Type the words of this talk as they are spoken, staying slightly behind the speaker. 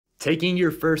Taking your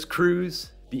first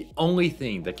cruise, the only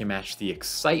thing that can match the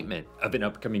excitement of an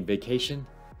upcoming vacation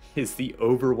is the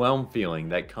overwhelmed feeling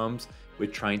that comes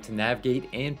with trying to navigate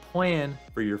and plan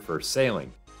for your first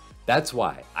sailing. That's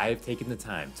why I have taken the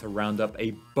time to round up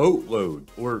a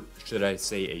boatload, or should I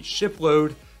say a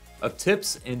shipload, of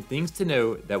tips and things to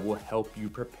know that will help you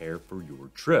prepare for your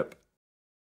trip.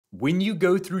 When you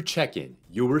go through check-in,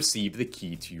 you'll receive the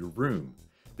key to your room.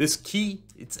 This key,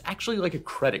 it's actually like a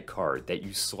credit card that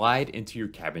you slide into your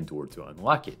cabin door to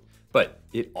unlock it, but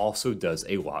it also does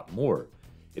a lot more.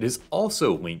 It is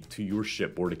also linked to your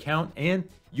shipboard account, and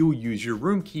you'll use your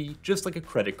room key just like a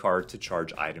credit card to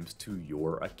charge items to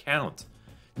your account.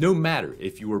 No matter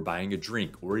if you are buying a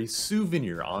drink or a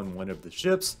souvenir on one of the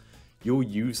ships, you'll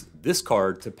use this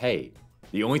card to pay.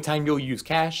 The only time you'll use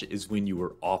cash is when you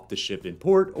are off the ship in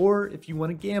port or if you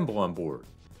want to gamble on board.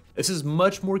 This is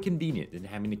much more convenient than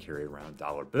having to carry around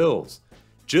dollar bills.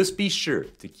 Just be sure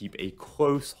to keep a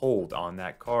close hold on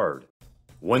that card.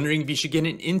 Wondering if you should get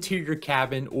an interior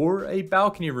cabin or a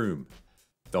balcony room?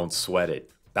 Don't sweat it.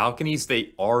 Balconies,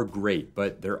 they are great,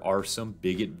 but there are some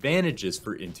big advantages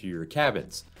for interior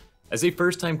cabins. As a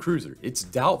first-time cruiser, it's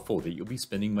doubtful that you'll be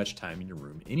spending much time in your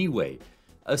room anyway,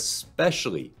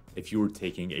 especially if you are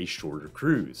taking a shorter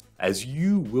cruise, as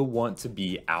you will want to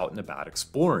be out and about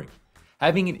exploring.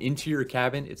 Having an interior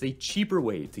cabin is a cheaper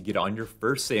way to get on your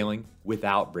first sailing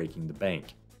without breaking the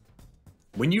bank.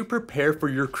 When you prepare for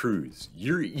your cruise,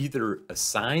 you're either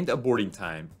assigned a boarding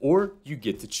time or you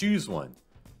get to choose one.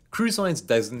 Cruise lines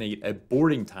designate a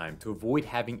boarding time to avoid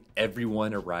having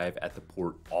everyone arrive at the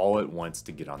port all at once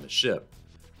to get on the ship.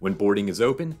 When boarding is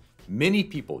open, many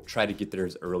people try to get there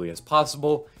as early as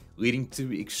possible, leading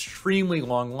to extremely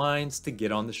long lines to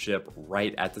get on the ship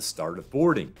right at the start of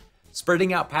boarding.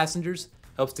 Spreading out passengers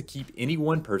helps to keep any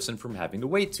one person from having to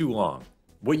wait too long.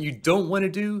 What you don't want to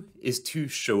do is to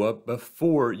show up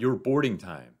before your boarding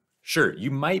time. Sure,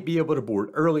 you might be able to board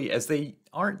early as they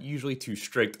aren't usually too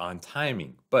strict on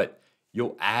timing, but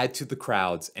you'll add to the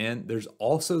crowds, and there's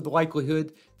also the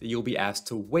likelihood that you'll be asked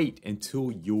to wait until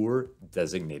your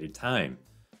designated time.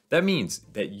 That means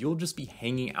that you'll just be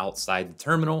hanging outside the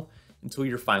terminal until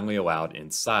you're finally allowed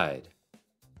inside.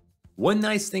 One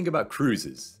nice thing about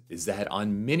cruises is that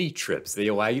on many trips, they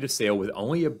allow you to sail with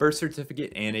only a birth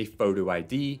certificate and a photo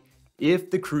ID if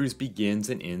the cruise begins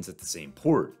and ends at the same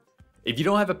port. If you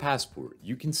don't have a passport,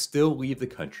 you can still leave the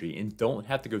country and don't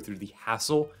have to go through the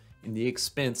hassle and the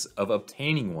expense of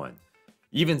obtaining one.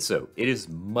 Even so, it is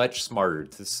much smarter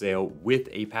to sail with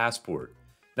a passport.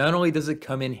 Not only does it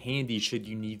come in handy should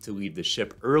you need to leave the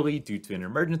ship early due to an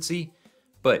emergency,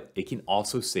 but it can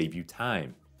also save you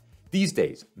time. These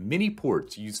days, many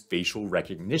ports use facial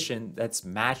recognition that's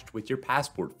matched with your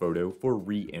passport photo for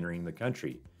re-entering the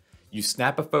country. You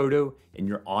snap a photo and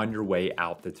you're on your way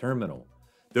out the terminal.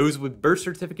 Those with birth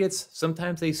certificates,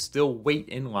 sometimes they still wait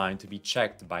in line to be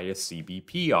checked by a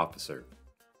CBP officer.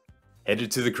 Headed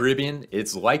to the Caribbean,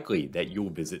 it's likely that you'll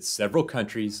visit several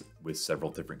countries with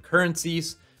several different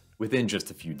currencies within just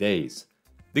a few days.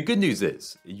 The good news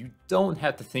is, you don't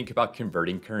have to think about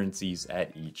converting currencies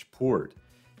at each port.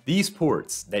 These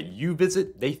ports that you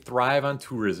visit, they thrive on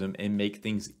tourism and make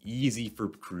things easy for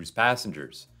cruise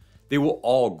passengers. They will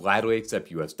all gladly accept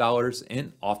US dollars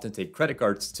and often take credit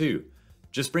cards too.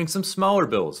 Just bring some smaller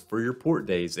bills for your port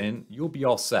days and you'll be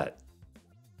all set.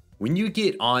 When you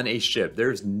get on a ship,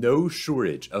 there's no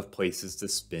shortage of places to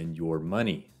spend your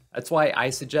money. That's why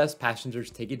I suggest passengers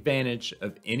take advantage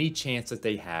of any chance that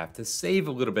they have to save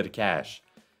a little bit of cash.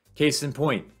 Case in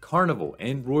point, Carnival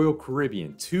and Royal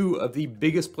Caribbean, two of the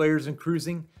biggest players in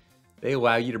cruising, they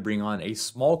allow you to bring on a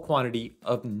small quantity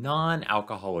of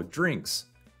non-alcoholic drinks.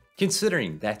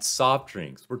 Considering that soft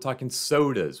drinks, we're talking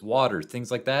sodas, waters,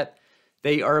 things like that,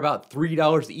 they are about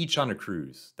 $3 each on a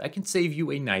cruise. That can save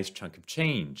you a nice chunk of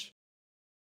change.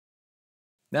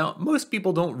 Now, most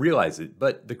people don't realize it,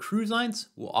 but the cruise lines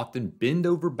will often bend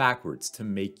over backwards to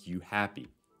make you happy.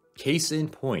 Case in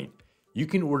point, you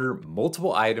can order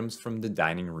multiple items from the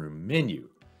dining room menu.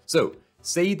 So,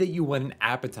 say that you want an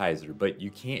appetizer, but you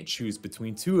can't choose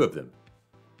between two of them.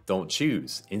 Don't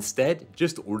choose. Instead,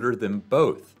 just order them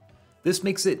both. This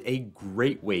makes it a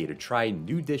great way to try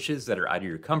new dishes that are out of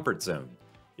your comfort zone.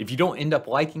 If you don't end up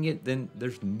liking it, then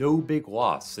there's no big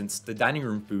loss since the dining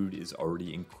room food is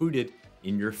already included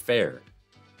in your fare.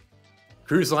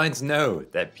 Cruise lines know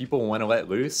that people want to let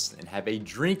loose and have a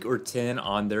drink or 10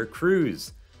 on their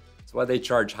cruise. That's why they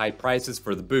charge high prices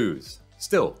for the booze.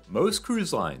 Still, most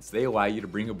cruise lines, they allow you to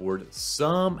bring aboard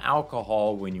some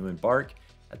alcohol when you embark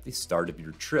at the start of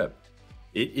your trip.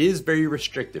 It is very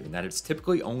restrictive in that it's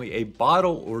typically only a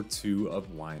bottle or two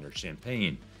of wine or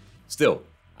champagne. Still,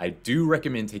 I do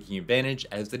recommend taking advantage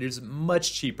as it is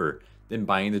much cheaper than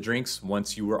buying the drinks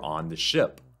once you are on the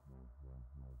ship.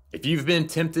 If you've been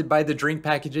tempted by the drink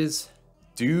packages,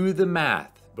 do the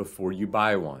math before you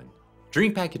buy one.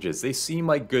 Drink packages, they seem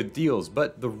like good deals,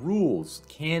 but the rules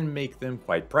can make them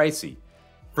quite pricey.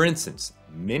 For instance,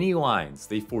 many lines,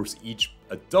 they force each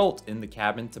adult in the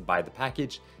cabin to buy the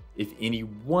package if any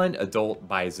one adult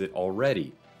buys it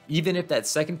already, even if that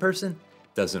second person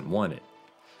doesn't want it.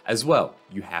 As well,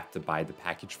 you have to buy the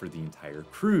package for the entire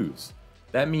cruise.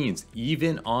 That means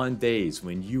even on days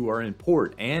when you are in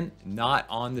port and not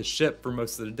on the ship for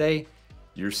most of the day,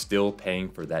 you're still paying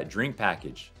for that drink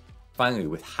package. Finally,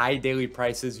 with high daily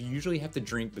prices, you usually have to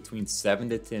drink between 7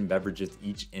 to 10 beverages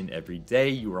each and every day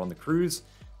you are on the cruise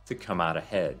to come out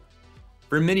ahead.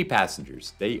 For many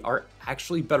passengers, they are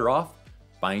actually better off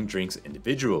buying drinks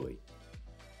individually.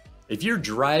 If you're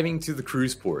driving to the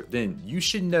cruise port, then you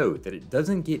should know that it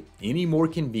doesn't get any more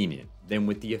convenient than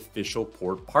with the official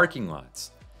port parking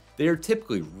lots. They are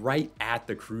typically right at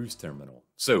the cruise terminal.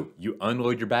 So you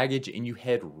unload your baggage and you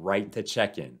head right to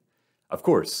check-in. Of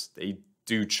course, they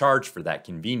do charge for that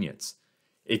convenience.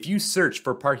 If you search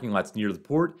for parking lots near the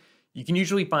port, you can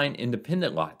usually find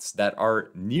independent lots that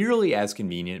are nearly as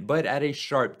convenient but at a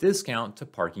sharp discount to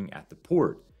parking at the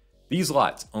port. These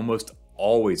lots almost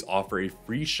always offer a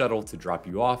free shuttle to drop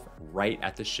you off right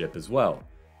at the ship as well.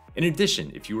 In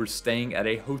addition, if you are staying at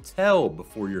a hotel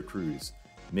before your cruise,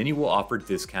 many will offer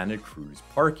discounted cruise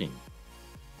parking.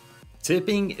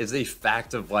 Tipping is a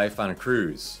fact of life on a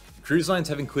cruise. Cruise lines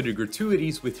have included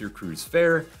gratuities with your cruise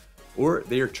fare, or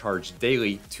they are charged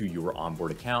daily to your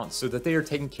onboard account so that they are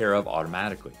taken care of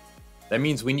automatically. That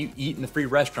means when you eat in the free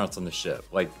restaurants on the ship,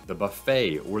 like the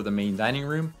buffet or the main dining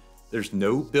room, there's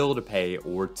no bill to pay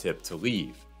or tip to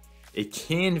leave. It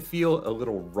can feel a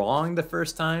little wrong the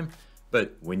first time,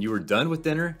 but when you are done with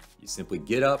dinner, you simply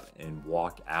get up and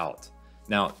walk out.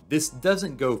 Now, this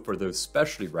doesn't go for those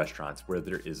specialty restaurants where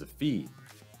there is a fee.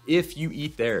 If you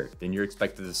eat there, then you're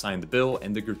expected to sign the bill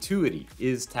and the gratuity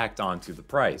is tacked on to the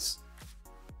price.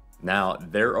 Now,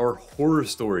 there are horror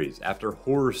stories after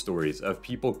horror stories of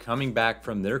people coming back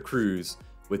from their cruise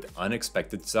with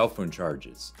unexpected cell phone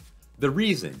charges. The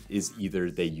reason is either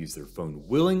they use their phone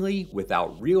willingly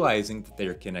without realizing that they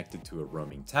are connected to a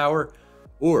roaming tower,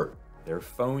 or their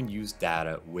phone used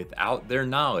data without their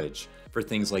knowledge for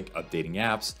things like updating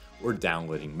apps or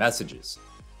downloading messages.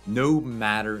 No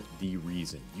matter the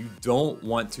reason, you don't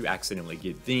want to accidentally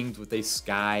get dinged with a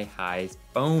sky-high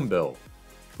phone bill.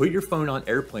 Put your phone on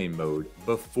airplane mode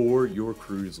before your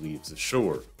cruise leaves the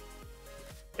shore.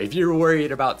 If you're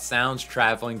worried about sounds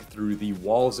traveling through the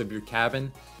walls of your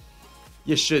cabin,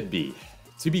 you should be.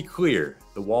 To be clear,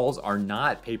 the walls are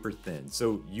not paper thin,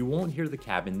 so you won't hear the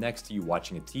cabin next to you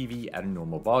watching a TV at a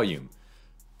normal volume.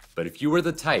 But if you are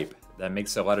the type that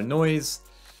makes a lot of noise,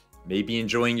 maybe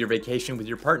enjoying your vacation with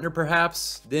your partner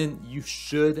perhaps, then you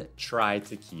should try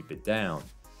to keep it down.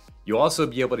 You'll also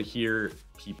be able to hear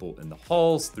people in the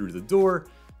halls through the door,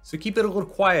 so keep it a little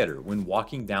quieter when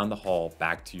walking down the hall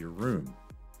back to your room.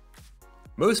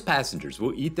 Most passengers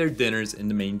will eat their dinners in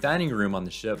the main dining room on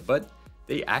the ship, but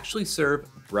they actually serve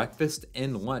breakfast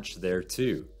and lunch there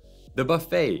too. The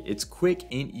buffet, it's quick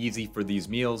and easy for these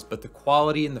meals, but the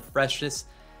quality and the freshness,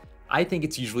 I think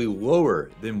it's usually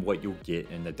lower than what you'll get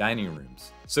in the dining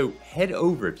rooms. So head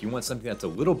over if you want something that's a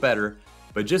little better,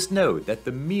 but just know that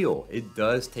the meal, it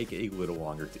does take a little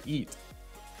longer to eat.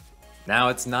 Now,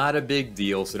 it's not a big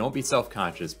deal, so don't be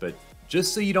self-conscious, but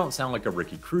just so you don't sound like a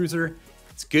rookie cruiser,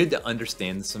 it's good to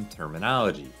understand some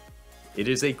terminology. It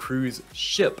is a cruise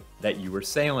ship that you are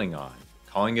sailing on.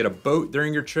 Calling it a boat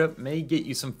during your trip may get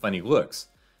you some funny looks.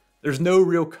 There's no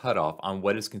real cutoff on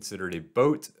what is considered a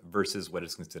boat versus what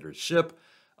is considered a ship,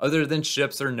 other than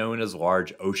ships are known as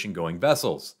large ocean-going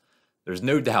vessels. There's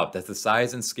no doubt that the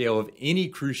size and scale of any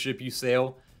cruise ship you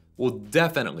sail will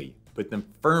definitely put them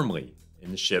firmly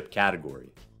in the ship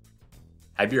category.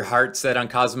 Have your heart set on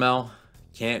Cozumel?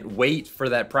 Can't wait for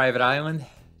that private island?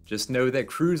 Just know that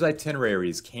cruise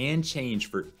itineraries can change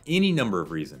for any number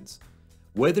of reasons.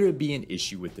 Whether it be an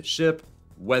issue with the ship,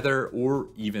 weather, or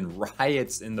even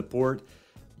riots in the port,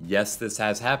 yes, this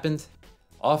has happened.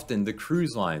 Often the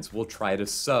cruise lines will try to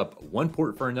sub one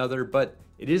port for another, but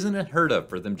it isn't unheard of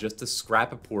for them just to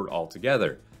scrap a port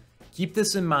altogether. Keep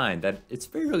this in mind that it's a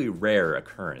fairly rare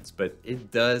occurrence, but it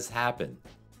does happen.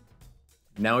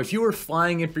 Now, if you are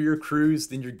flying in for your cruise,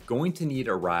 then you're going to need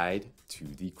a ride to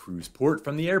the cruise port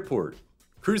from the airport.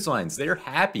 Cruise lines, they are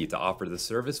happy to offer the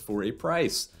service for a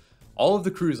price. All of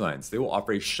the cruise lines, they will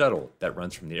offer a shuttle that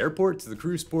runs from the airport to the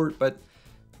cruise port, but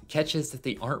the catch is that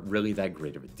they aren't really that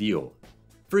great of a deal.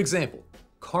 For example,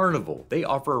 Carnival, they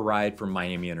offer a ride from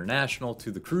Miami International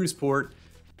to the cruise port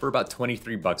for about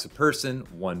 23 bucks a person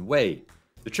one way.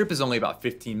 The trip is only about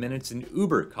 15 minutes and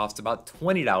Uber costs about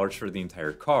 $20 for the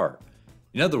entire car.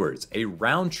 In other words, a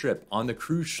round trip on the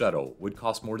cruise shuttle would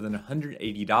cost more than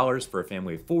 $180 for a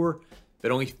family of 4,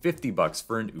 but only 50 bucks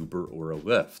for an Uber or a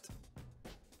Lyft.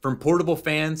 From portable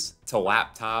fans to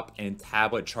laptop and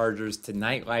tablet chargers to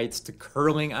night lights to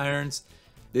curling irons,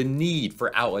 the need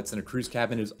for outlets in a cruise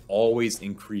cabin is always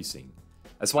increasing.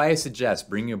 That's why I suggest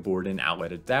bringing aboard an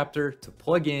outlet adapter to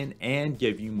plug in and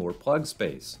give you more plug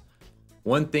space.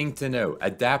 One thing to note,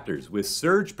 adapters with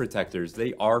surge protectors,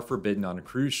 they are forbidden on a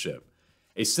cruise ship.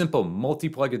 A simple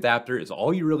multi-plug adapter is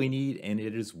all you really need, and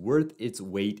it is worth its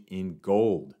weight in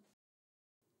gold.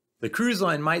 The cruise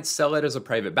line might sell it as a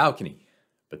private balcony,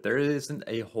 but there isn't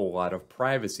a whole lot of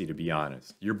privacy, to be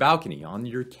honest. Your balcony on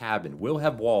your cabin will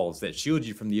have walls that shield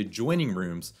you from the adjoining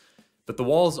rooms, but the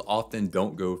walls often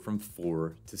don't go from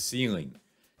floor to ceiling.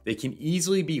 They can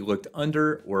easily be looked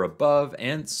under or above,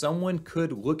 and someone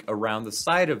could look around the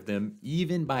side of them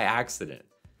even by accident.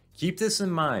 Keep this in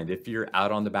mind if you're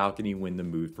out on the balcony when the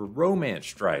mood for romance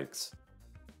strikes.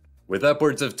 With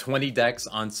upwards of 20 decks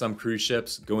on some cruise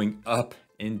ships, going up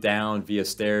and down via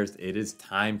stairs, it is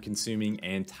time consuming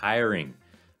and tiring.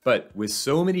 But with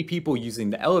so many people using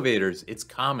the elevators, it's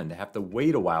common to have to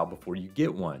wait a while before you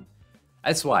get one.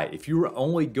 That's why if you are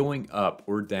only going up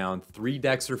or down 3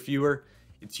 decks or fewer,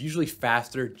 it's usually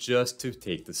faster just to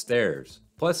take the stairs.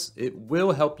 Plus, it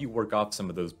will help you work off some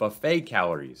of those buffet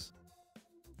calories.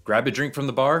 Grab a drink from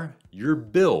the bar, your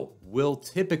bill will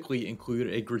typically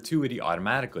include a gratuity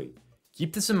automatically.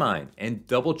 Keep this in mind and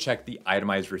double check the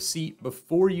itemized receipt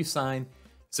before you sign,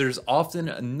 so there's often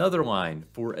another line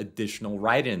for additional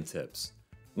ride-in tips.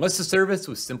 Unless the service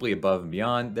was simply above and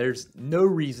beyond, there's no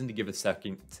reason to give a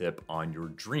second tip on your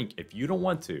drink if you don't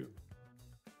want to.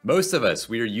 Most of us,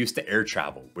 we are used to air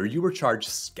travel, where you are charged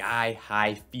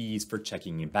sky-high fees for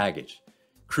checking in baggage.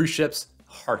 Cruise ships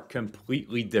are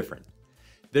completely different.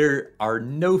 There are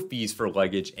no fees for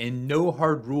luggage and no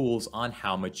hard rules on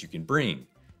how much you can bring.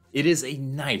 It is a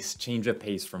nice change of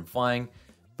pace from flying,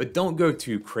 but don't go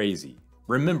too crazy.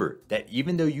 Remember that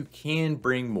even though you can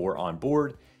bring more on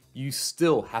board, you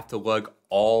still have to lug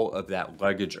all of that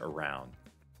luggage around.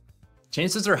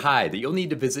 Chances are high that you'll need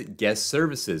to visit guest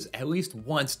services at least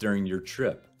once during your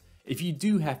trip. If you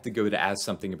do have to go to ask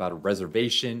something about a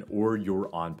reservation or your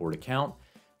onboard account,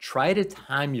 try to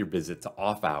time your visit to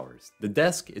off hours. The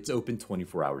desk, it's open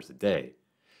 24 hours a day.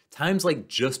 Times like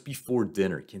just before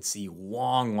dinner can see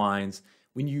long lines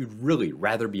when you'd really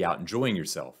rather be out enjoying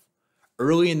yourself.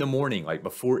 Early in the morning, like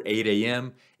before 8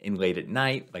 a.m. and late at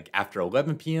night, like after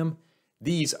 11 p.m.,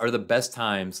 these are the best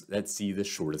times that see the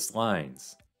shortest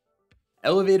lines.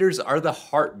 Elevators are the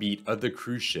heartbeat of the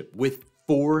cruise ship, with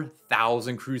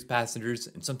 4,000 cruise passengers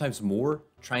and sometimes more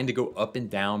trying to go up and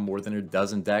down more than a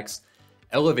dozen decks.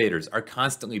 Elevators are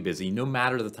constantly busy no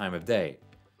matter the time of day.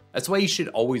 That's why you should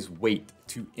always wait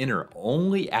to enter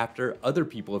only after other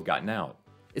people have gotten out.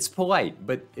 It's polite,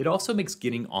 but it also makes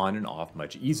getting on and off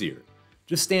much easier.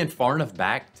 Just stand far enough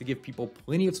back to give people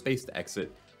plenty of space to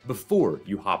exit before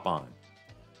you hop on.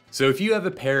 So if you have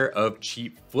a pair of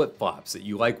cheap flip-flops that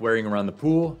you like wearing around the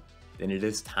pool, then it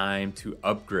is time to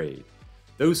upgrade.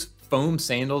 Those foam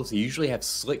sandals usually have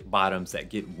slick bottoms that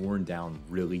get worn down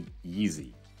really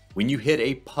easy. When you hit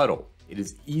a puddle, it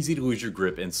is easy to lose your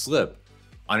grip and slip.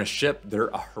 On a ship,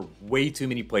 there are way too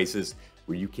many places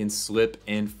where you can slip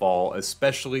and fall,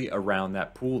 especially around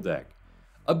that pool deck.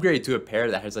 Upgrade to a pair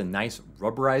that has a nice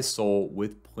rubberized sole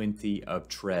with plenty of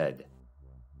tread.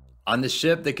 On the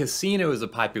ship, the casino is a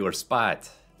popular spot.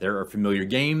 There are familiar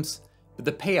games, but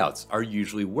the payouts are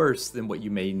usually worse than what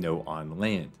you may know on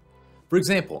land. For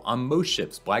example, on most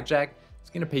ships, blackjack is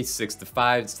going to pay 6 to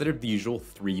 5 instead of the usual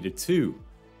 3 to 2.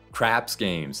 Craps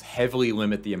games heavily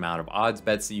limit the amount of odds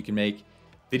bets that you can make.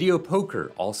 Video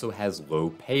poker also has low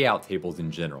payout tables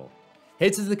in general.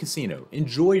 Head to the casino,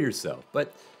 enjoy yourself,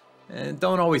 but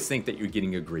don't always think that you're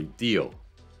getting a great deal.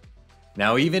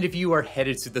 Now, even if you are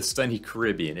headed to the sunny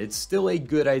Caribbean, it's still a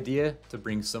good idea to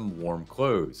bring some warm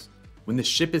clothes. When the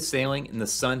ship is sailing and the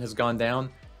sun has gone down,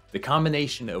 the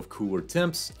combination of cooler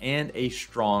temps and a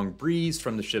strong breeze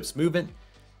from the ship's movement,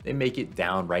 they make it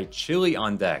downright chilly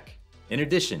on deck. In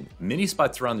addition, many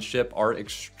spots around the ship are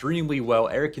extremely well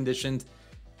air conditioned,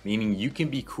 meaning you can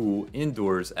be cool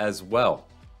indoors as well.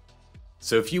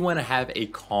 So if you want to have a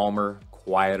calmer,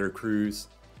 quieter cruise,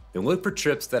 then look for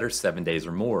trips that are 7 days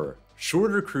or more.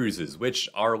 Shorter cruises, which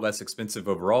are less expensive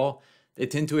overall, they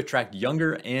tend to attract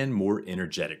younger and more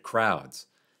energetic crowds.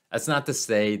 That's not to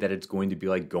say that it's going to be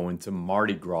like going to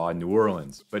Mardi Gras in New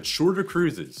Orleans, but shorter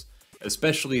cruises,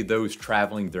 especially those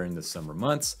traveling during the summer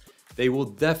months, they will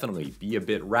definitely be a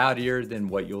bit rowdier than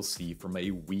what you'll see from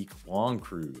a week-long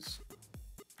cruise.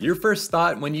 Your first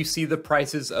thought when you see the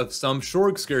prices of some shore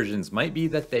excursions might be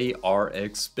that they are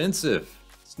expensive.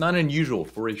 It's not unusual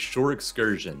for a shore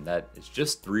excursion that is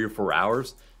just 3 or 4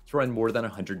 hours to run more than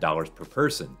 $100 per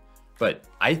person. But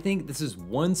I think this is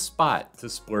one spot to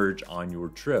splurge on your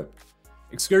trip.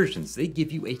 Excursions, they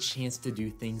give you a chance to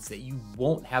do things that you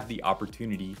won't have the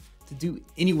opportunity to do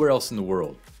anywhere else in the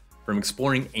world. From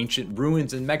exploring ancient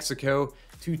ruins in Mexico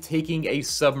to taking a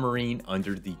submarine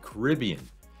under the Caribbean.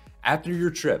 After your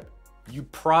trip, you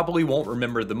probably won't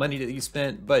remember the money that you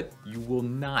spent, but you will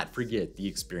not forget the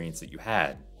experience that you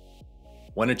had.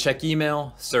 Want to check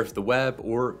email, surf the web,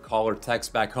 or call or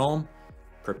text back home?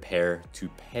 Prepare to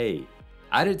pay.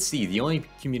 Out at sea, the only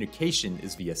communication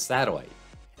is via satellite.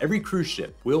 Every cruise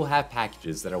ship will have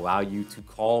packages that allow you to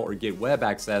call or get web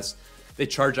access. They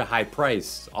charge a high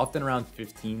price, often around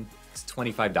 $15 to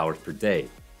 $25 per day.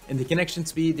 And the connection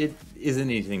speed, it isn't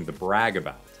anything to brag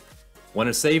about. Want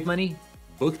to save money?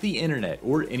 Book the internet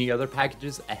or any other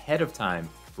packages ahead of time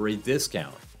for a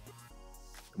discount.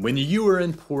 When you are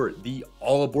in port, the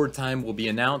all aboard time will be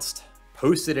announced,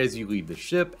 posted as you leave the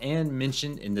ship, and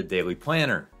mentioned in the daily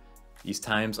planner. These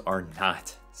times are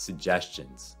not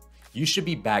suggestions. You should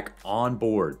be back on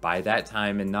board by that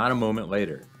time and not a moment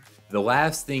later. The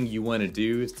last thing you want to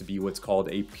do is to be what's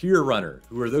called a pier runner,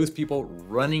 who are those people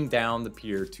running down the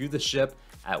pier to the ship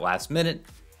at last minute,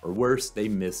 or worse, they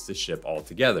miss the ship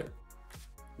altogether.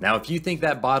 Now, if you think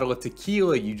that bottle of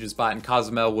tequila you just bought in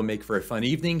Cozumel will make for a fun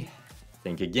evening,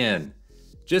 think again.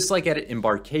 Just like at an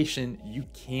embarkation, you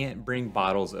can't bring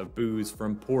bottles of booze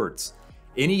from ports.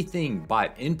 Anything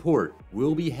bought in port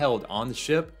will be held on the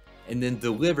ship and then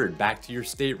delivered back to your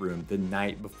stateroom the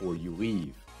night before you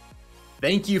leave.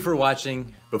 Thank you for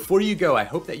watching. Before you go, I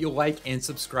hope that you'll like and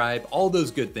subscribe, all those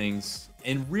good things.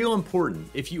 And real important,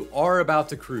 if you are about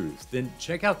to cruise, then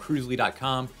check out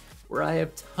Cruzely.com, where I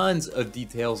have tons of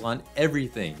details on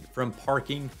everything from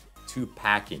parking to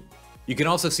packing. You can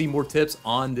also see more tips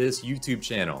on this YouTube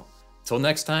channel. Till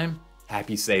next time,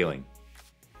 happy sailing.